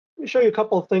Let me show you a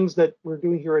couple of things that we're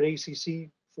doing here at ACC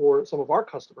for some of our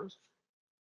customers.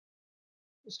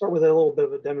 Let's start with a little bit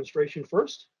of a demonstration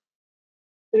first.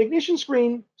 An ignition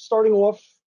screen starting off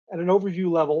at an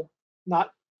overview level, not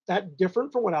that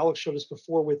different from what Alex showed us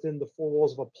before within the four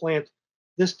walls of a plant.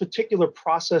 This particular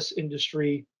process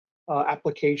industry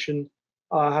application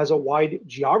has a wide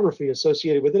geography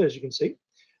associated with it, as you can see.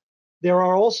 There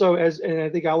are also, and I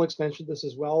think Alex mentioned this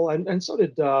as well, and so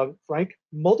did Frank,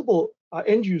 multiple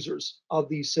end users of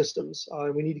these systems.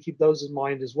 We need to keep those in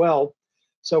mind as well.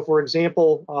 So for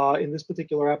example, in this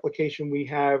particular application, we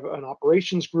have an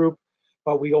operations group,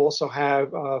 but we also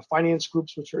have finance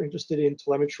groups which are interested in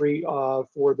telemetry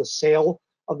for the sale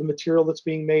of the material that's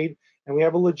being made. And we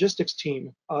have a logistics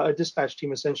team, a dispatch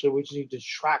team essentially, which need to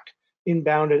track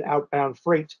inbound and outbound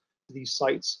freight to these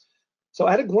sites. So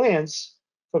at a glance,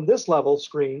 from this level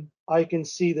screen, I can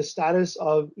see the status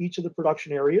of each of the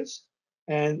production areas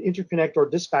and interconnect or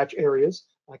dispatch areas.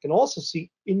 I can also see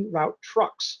en route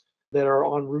trucks that are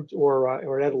en route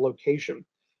or at a location.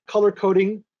 Color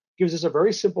coding gives us a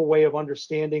very simple way of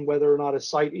understanding whether or not a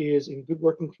site is in good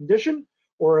working condition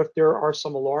or if there are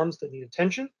some alarms that need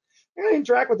attention. And I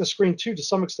interact with the screen too to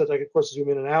some extent. I can, of course, zoom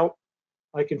in and out.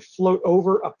 I can float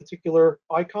over a particular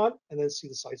icon and then see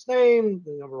the site's name,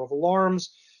 the number of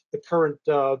alarms, the current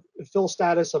fill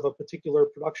status of a particular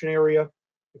production area,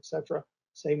 etc.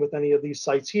 Same with any of these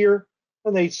sites here,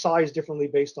 and they size differently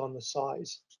based on the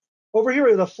size. Over here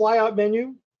is the flyout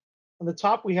menu. On the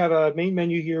top, we have a main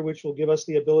menu here, which will give us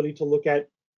the ability to look at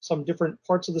some different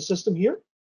parts of the system here.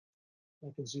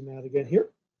 I can zoom out again here.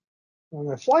 On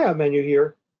the flyout menu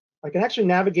here, I can actually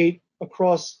navigate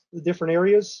across the different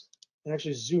areas and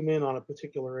actually zoom in on a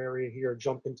particular area here,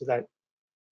 jump into that,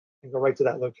 and go right to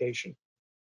that location.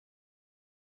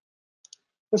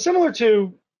 Now, similar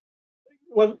to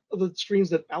one of the screens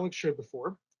that Alex showed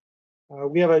before,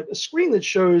 we have a screen that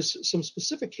shows some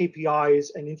specific KPIs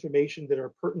and information that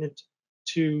are pertinent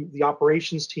to the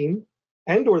operations team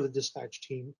and or the dispatch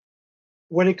team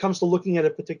when it comes to looking at a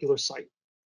particular site.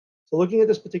 So looking at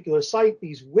this particular site,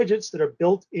 these widgets that are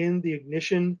built in the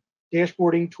ignition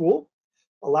dashboarding tool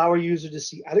allow our user to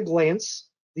see at a glance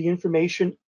the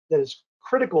information that is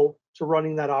critical to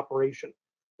running that operation.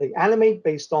 They animate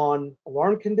based on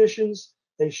alarm conditions.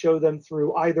 They show them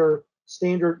through either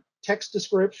standard text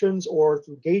descriptions or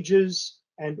through gauges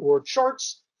and or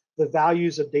charts, the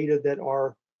values of data that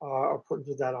are pertinent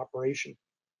to that operation.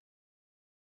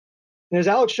 And as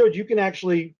Alex showed, you can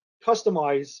actually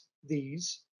customize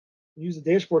these, use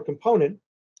the dashboard component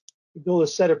to build a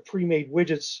set of pre-made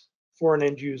widgets for an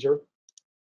end user.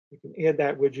 You can add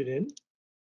that widget in,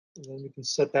 and then we can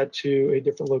set that to a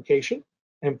different location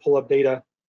and pull up data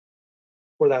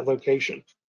for that location.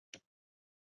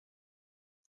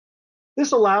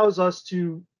 This allows us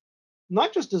to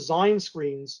not just design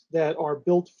screens that are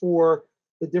built for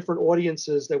the different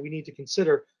audiences that we need to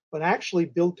consider, but actually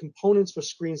build components for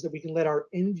screens that we can let our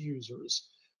end users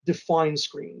define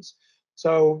screens.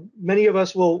 So many of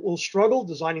us will struggle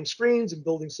designing screens and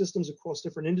building systems across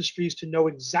different industries to know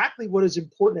exactly what is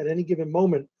important at any given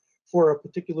moment for a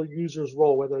particular user's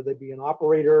role, whether they be an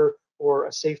operator or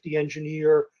a safety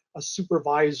engineer, a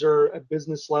supervisor, a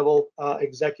business level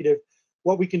executive.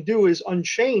 What we can do is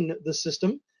unchain the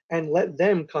system and let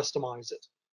them customize it.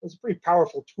 It's a pretty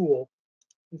powerful tool.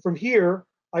 And from here,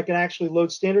 I can actually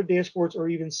load standard dashboards or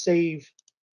even save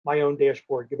my own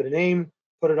dashboard, give it a name,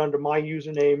 put it under my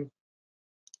username,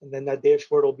 and then that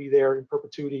dashboard will be there in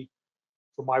perpetuity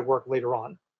for my work later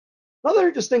on. Another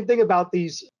interesting thing about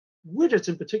these widgets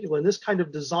in particular, and this kind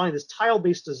of design, this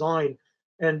tile-based design,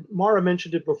 and Mara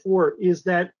mentioned it before, is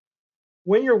that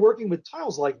when you're working with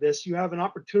tiles like this, you have an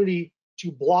opportunity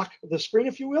to block the screen,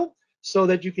 if you will, so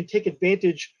that you can take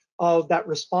advantage of that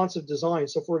responsive design.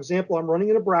 So for example, I'm running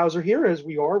in a browser here, as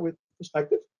we are with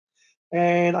Perspective,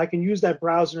 and I can use that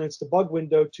browser and its debug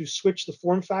window to switch the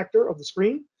form factor of the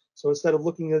screen. So instead of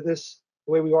looking at this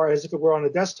the way we are as if it were on a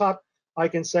desktop, I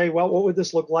can say, well, what would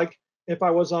this look like if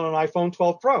I was on an iPhone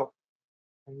 12 Pro?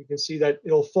 And you can see that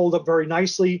it'll fold up very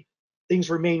nicely. Things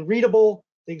remain readable,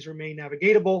 things remain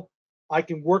navigatable. I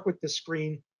can work with the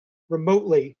screen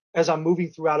remotely as I'm moving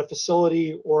throughout a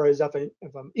facility, or as if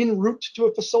I'm en route to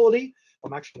a facility,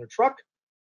 I'm actually in a truck.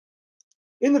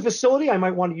 In the facility, I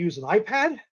might want to use an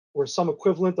iPad or some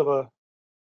equivalent of a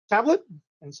tablet.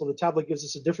 And so the tablet gives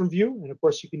us a different view. And of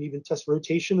course, you can even test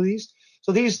rotation of these.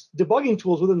 So these debugging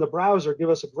tools within the browser give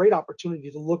us a great opportunity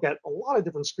to look at a lot of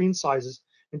different screen sizes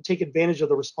and take advantage of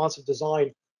the responsive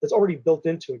design that's already built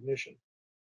into Ignition.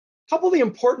 A couple of the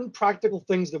important practical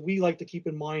things that we like to keep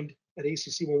in mind at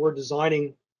ACC when we're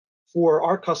designing for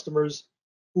our customers,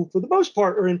 who for the most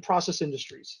part are in process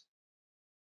industries.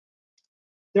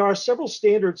 There are several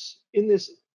standards in this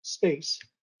space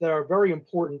that are very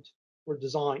important for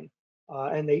design,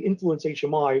 and they influence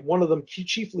HMI. One of them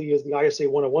chiefly is the ISA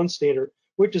 101 standard,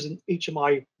 which is an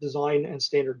HMI design and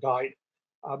standard guide.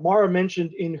 Mara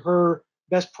mentioned in her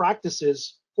best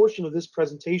practices portion of this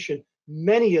presentation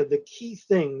many of the key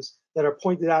things that are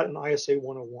pointed out in ISA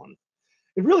 101.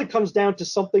 It really comes down to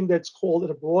something that's called,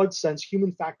 in a broad sense,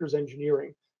 human factors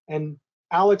engineering. And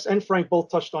Alex and Frank both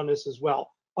touched on this as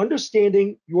well.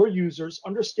 Understanding your users,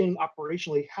 understanding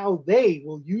operationally how they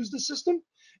will use the system,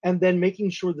 and then making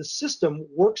sure the system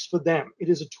works for them. It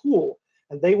is a tool,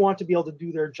 and they want to be able to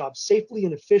do their job safely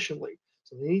and efficiently.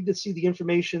 So they need to see the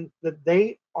information that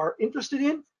they are interested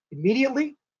in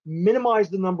immediately, minimize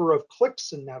the number of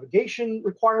clicks and navigation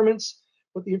requirements,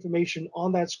 put the information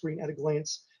on that screen at a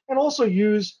glance, and also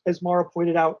use, as Mara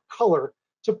pointed out, color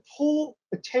to pull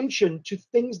attention to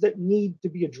things that need to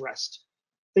be addressed.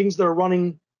 Things that are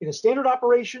running in a standard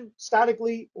operation,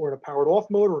 statically, or in a powered off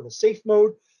mode, or in a safe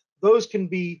mode. Those can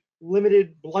be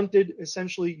limited, blunted,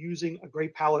 essentially using a gray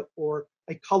palette or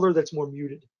a color that's more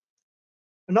muted.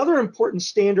 Another important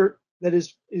standard that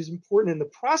is important in the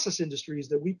process industries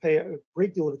that we pay a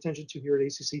great deal of attention to here at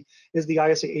ACC is the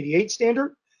ISA 88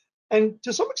 standard. And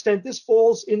to some extent, this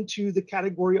falls into the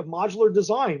category of modular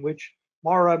design, which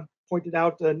Mara pointed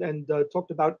out and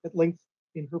talked about at length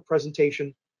in her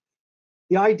presentation.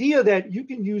 The idea that you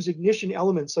can use ignition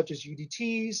elements such as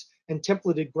UDTs and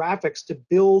templated graphics to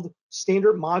build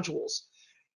standard modules.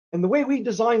 And the way we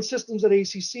design systems at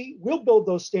ACC, we'll build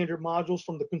those standard modules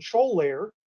from the control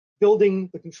layer, building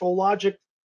the control logic,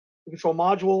 the control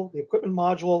module, the equipment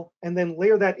module, and then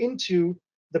layer that into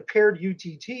the paired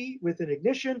UTT with an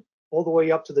ignition all the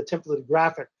way up to the templated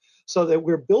graphic, so that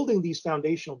we're building these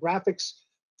foundational graphics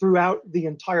throughout the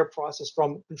entire process,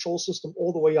 from control system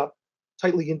all the way up,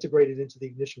 tightly integrated into the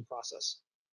ignition process.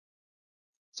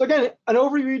 So again, an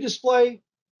overview display,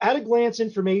 at a glance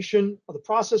information of the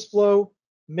process flow,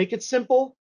 make it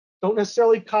simple. Don't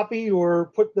necessarily copy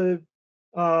or put the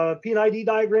P&ID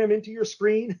diagram into your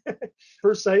screen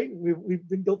per se. We've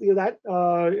been guilty of that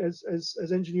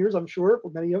as engineers, I'm sure,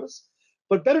 for many of us.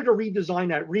 But better to redesign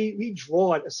that,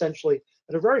 redraw it essentially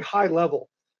at a very high level.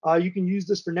 You can use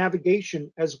this for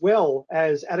navigation as well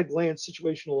as at a glance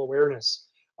situational awareness.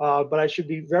 But it should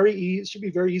be very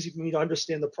easy for me to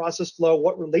understand the process flow,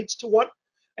 what relates to what,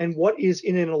 and what is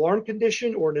in an alarm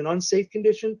condition or in an unsafe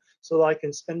condition, so that I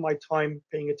can spend my time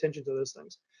paying attention to those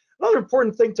things. Another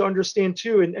important thing to understand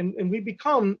too, and we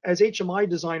become, as HMI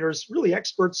designers, really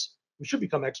experts, we should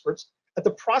become experts at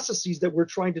the processes that we're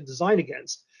trying to design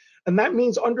against. And that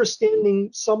means understanding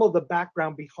some of the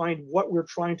background behind what we're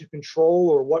trying to control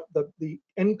or what the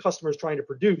end customer is trying to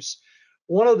produce.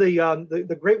 One of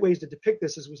the great ways to depict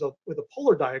this is with a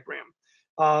polar diagram,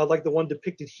 like the one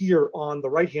depicted here on the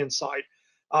right-hand side.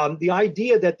 The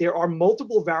idea that there are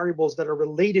multiple variables that are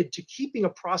related to keeping a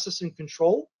process in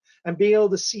control and being able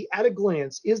to see at a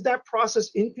glance, is that process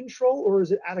in control or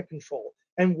is it out of control?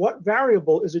 And what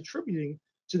variable is attributing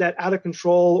to that out of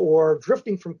control or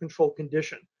drifting from control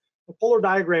condition? The polar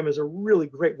diagram is a really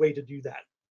great way to do that.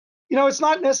 You know, it's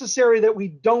not necessary that we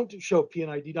don't show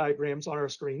P&ID diagrams on our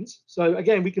screens. So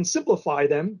again, we can simplify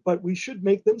them, but we should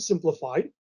make them simplified.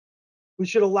 We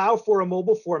should allow for a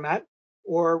mobile format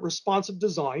or responsive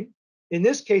design. In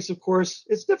this case, of course,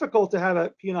 it's difficult to have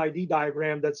a P&ID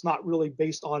diagram that's not really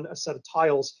based on a set of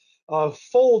tiles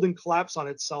fold and collapse on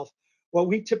itself. What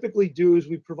we typically do is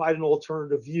we provide an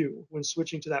alternative view. When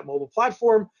switching to that mobile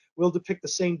platform, we'll depict the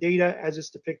same data as it's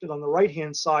depicted on the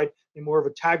right-hand side in more of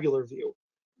a tabular view.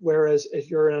 Whereas if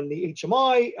you're in the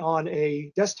HMI on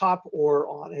a desktop or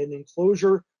on an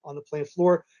enclosure on the plant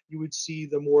floor, you would see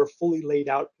the more fully laid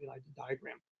out P&ID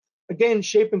diagram. Again,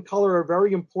 shape and color are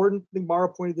very important. I think Mara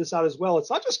pointed this out as well.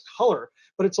 It's not just color,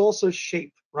 but it's also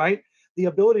shape, right? The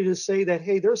ability to say that,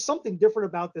 hey, there's something different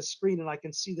about this screen, and I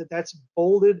can see that that's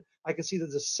bolded. I can see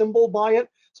there's a symbol by it.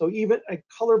 So even a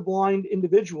colorblind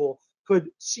individual could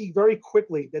see very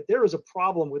quickly that there is a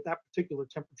problem with that particular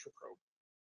temperature probe.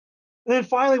 And then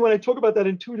finally, when I talk about that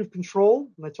intuitive control,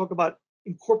 and I talk about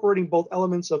incorporating both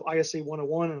elements of ISA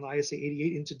 101 and ISA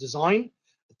 88 into design,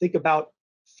 I think about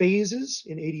phases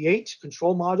in 88,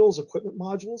 control modules, equipment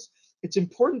modules. It's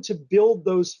important to build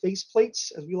those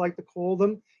faceplates, as we like to call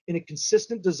them, in a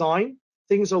consistent design.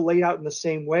 Things are laid out in the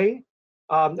same way.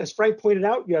 As Frank pointed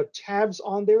out, you have tabs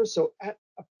on there, so at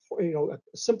a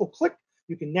simple click,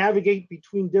 you can navigate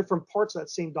between different parts of that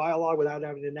same dialogue without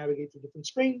having to navigate through different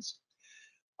screens.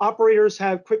 Operators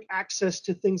have quick access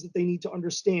to things that they need to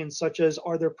understand, such as,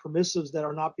 are there permissives that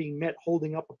are not being met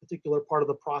holding up a particular part of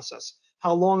the process?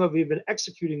 How long have we been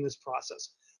executing this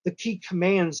process? The key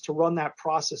commands to run that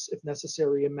process if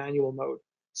necessary in manual mode.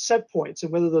 Set points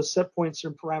and whether those set points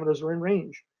and parameters are in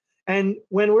range. And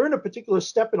when we're in a particular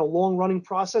step in a long running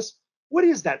process, what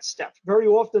is that step? Very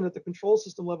often at the control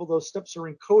system level, those steps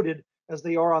are encoded as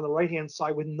they are on the right-hand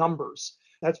side with numbers.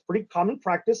 That's pretty common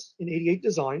practice in 88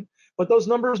 design, but those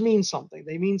numbers mean something.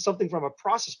 They mean something from a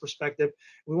process perspective.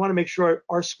 We want to make sure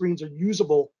our screens are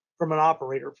usable from an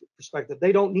operator perspective.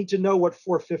 They don't need to know what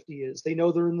 450 is. They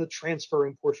know they're in the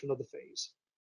transferring portion of the phase.